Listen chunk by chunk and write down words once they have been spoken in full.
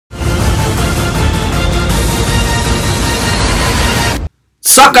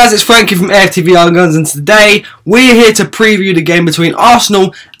What's up guys, it's Frankie from AFTV Young Gunz, and today we're here to preview the game between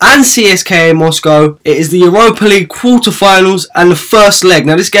Arsenal and CSKA Moscow. It is the Europa League quarterfinals and the first leg.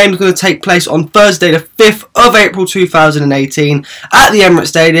 Now this game is going to take place on Thursday the 5th of April 2018 at the Emirates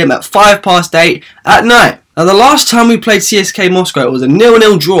Stadium at 8:05 at night. Now the last time we played CSKA Moscow it was a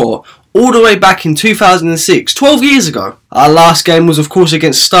 0-0 draw all the way back in 2006, 12 years ago. Our last game was of course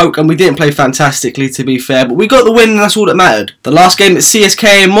against Stoke and we didn't play fantastically, to be fair, but we got the win and that's all that mattered. The last game that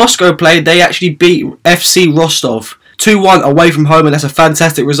CSKA in Moscow played, they actually beat a.f.c. Rostov 2-1 away from home, and that's a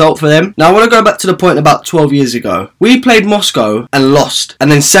fantastic result for them. Now I want to go back to the point about 12 years ago. We played Moscow and lost,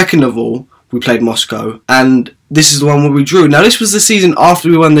 and then second of all we played Moscow and this is the one where we drew. Now this was the season after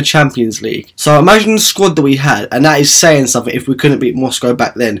we won the Champions League. So imagine the squad that we had, and that is saying something if we couldn't beat Moscow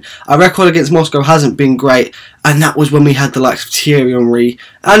back then. Our record against Moscow hasn't been great, and that was when we had the likes of Thierry Henry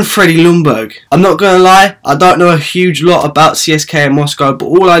and Freddie Ljungberg. I'm not going to lie, I don't know a huge lot about CSKA in Moscow, but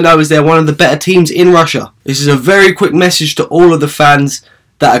all I know is they're one of the better teams in Russia. This is a very quick message to all of the fans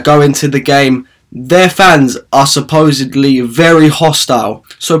that are going to the game. Their fans are supposedly very hostile,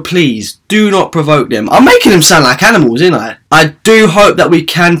 so please do not provoke them. I'm making them sound like animals, ain't I? I do hope that we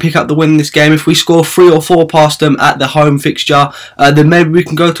can pick up the win in this game. If we score 3 or 4 past them at the home fixture, then maybe we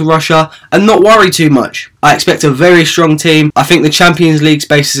can go to Russia and not worry too much. I expect a very strong team. I think the Champions League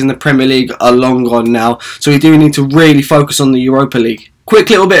spaces in the Premier League are long gone now, so we do need to really focus on the Europa League. Quick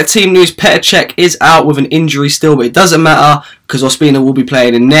little bit of team news, Petr Cech is out with an injury still, but it doesn't matter because Ospina will be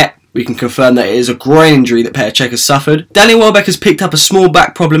playing in net. We can confirm that it is a groin injury that Petr Cech has suffered. Danny Welbeck has picked up a small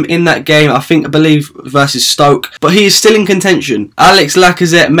back problem in that game, I believe versus Stoke, but he is still in contention. Alex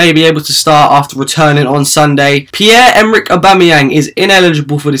Lacazette may be able to start after returning on Sunday. Pierre-Emerick Aubameyang is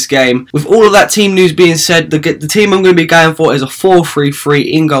ineligible for this game. With all of that team news being said, the team I'm going to be going for is a 4-3-3,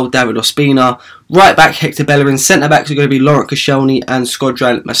 in goal David Ospina. Right back Hector Bellerin, centre backs are going to be Laurent Koscielny and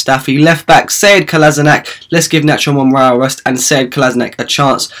Shkodran Mustafi. Left back Sead Kolasinac. Let's give Nacho Monreal a rest and Sead Kolasinac a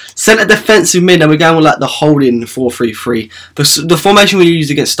chance. Centre defensive mid, and we're going with like the holding 4-3-3. The formation we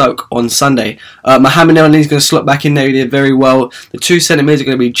used against Stoke on Sunday. Mohamed Elneny is going to slot back in there. He did very well. The 2 centre mids are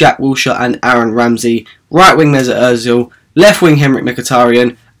going to be Jack Wilshere and Aaron Ramsey. Right wing Mesut Ozil. Left wing Henrik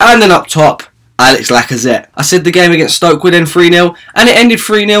Mkhitaryan. And then up top, Alex Lacazette. I said the game against Stoke would end 3-0 and it ended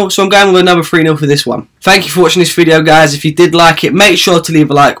 3-0, so I'm going with another 3-0 for this one. Thank you for watching this video guys. If you did like it, make sure to leave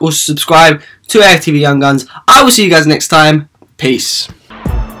a like or subscribe to AFTV Young Gunz. I will see you guys next time. Peace.